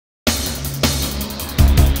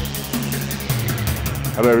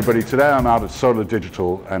Hello everybody, today I'm out at Solar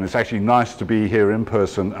Digital and it's actually nice to be here in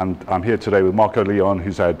person, and I'm here today with Marco Leon,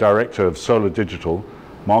 who's our Director of Solar Digital.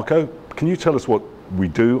 Marco, can you tell us what we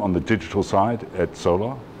do on the digital side at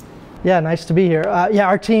Solar? Yeah, nice to be here.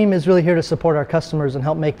 Our team is really here to support our customers and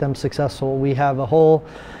help make them successful. We have a whole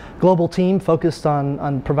global team focused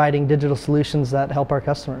on providing digital solutions that help our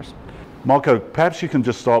customers. Marco, perhaps you can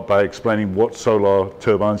just start by explaining what Solar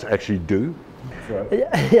turbines actually do?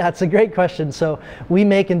 Yeah, it's a great question. So we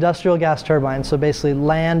make industrial gas turbines, so basically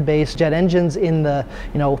land-based jet engines in the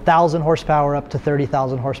 1,000 horsepower up to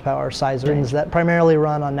 30,000 horsepower size range that primarily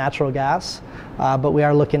run on natural gas, but we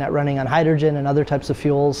are looking at running on hydrogen and other types of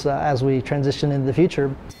fuels as we transition into the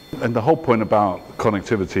future. And the whole point about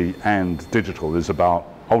connectivity and digital is about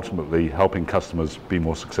ultimately helping customers be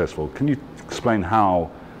more successful. Can you explain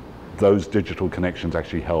how those digital connections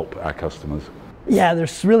actually help our customers? Yeah,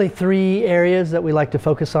 there's really three areas that we like to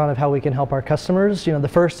focus on of how we can help our customers. The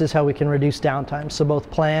first is how we can reduce downtime, so both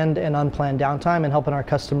planned and unplanned downtime, and helping our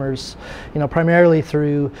customers, primarily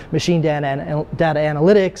through machine data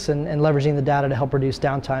analytics and leveraging the data to help reduce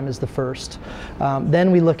downtime is the first.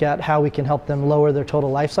 Then we look at how we can help them lower their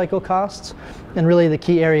total lifecycle costs, and really the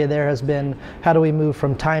key area there has been how do we move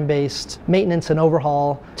from time-based maintenance and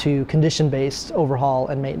overhaul to condition-based overhaul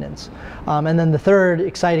and maintenance. And then the third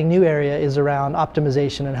exciting new area is around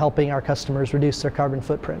optimization and helping our customers reduce their carbon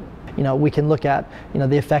footprint. We can look at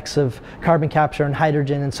the effects of carbon capture and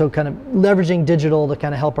hydrogen, and so kind of leveraging digital to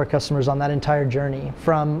kind of help our customers on that entire journey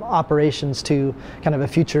from operations to kind of a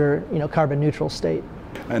future carbon neutral state.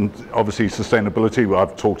 And obviously sustainability,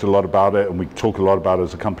 I've talked a lot about it and we talk a lot about it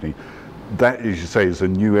as a company. That, as you say, is a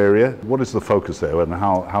new area. What is the focus there and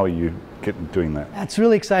how are you doing that? That's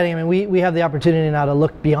really exciting. I mean, we have the opportunity now to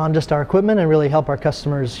look beyond just our equipment and really help our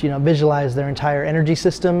customers visualize their entire energy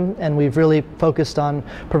system, and we've really focused on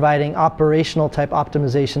providing operational type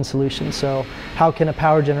optimization solutions. So how can a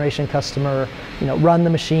power generation customer run the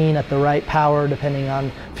machine at the right power depending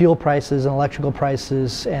on fuel prices and electrical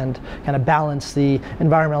prices, and kind of balance the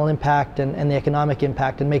environmental impact and the economic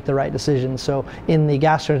impact and make the right decisions. So in the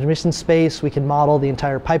gas transmission space, we can model the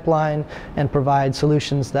entire pipeline and provide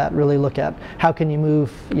solutions that really look at how can you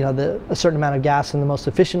move a certain amount of gas in the most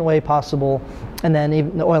efficient way possible. And then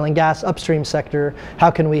even the oil and gas upstream sector,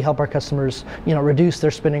 how can we help our customers reduce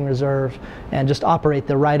their spinning reserve and just operate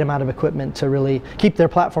the right amount of equipment to really keep their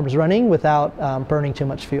platforms running without burning too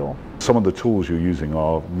much fuel. Some of the tools you're using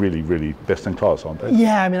are really, really best in class, aren't they?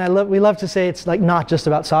 Yeah, I mean, we love to say it's like not just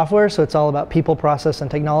about software, so it's all about people, process, and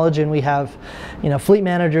technology. And we have, fleet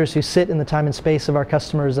managers who sit in the time and space of our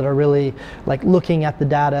customers that are really like looking at the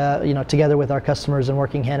data, together with our customers and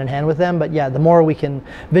working hand in hand with them. But yeah, the more we can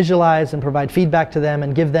visualize and provide feedback to them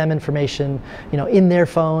and give them information, in their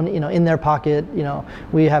phone, in their pocket.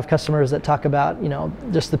 We have customers that talk about,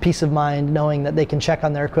 just the peace of mind knowing that they can check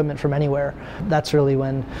on their equipment from anywhere. That's really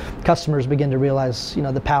when customers begin to realize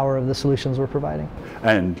the power of the solutions we're providing.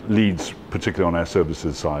 And leads, particularly on our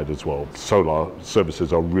services side as well. Solar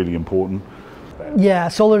services are really important. Yeah,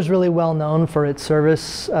 solar is really well known for its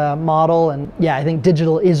service model, and yeah, I think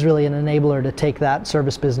digital is really an enabler to take that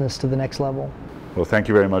service business to the next level. Well, thank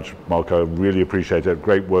you very much, Marco. Really appreciate it.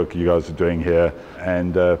 Great work you guys are doing here,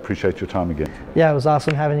 and appreciate your time again. Yeah, it was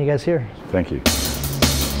awesome having you guys here. Thank you.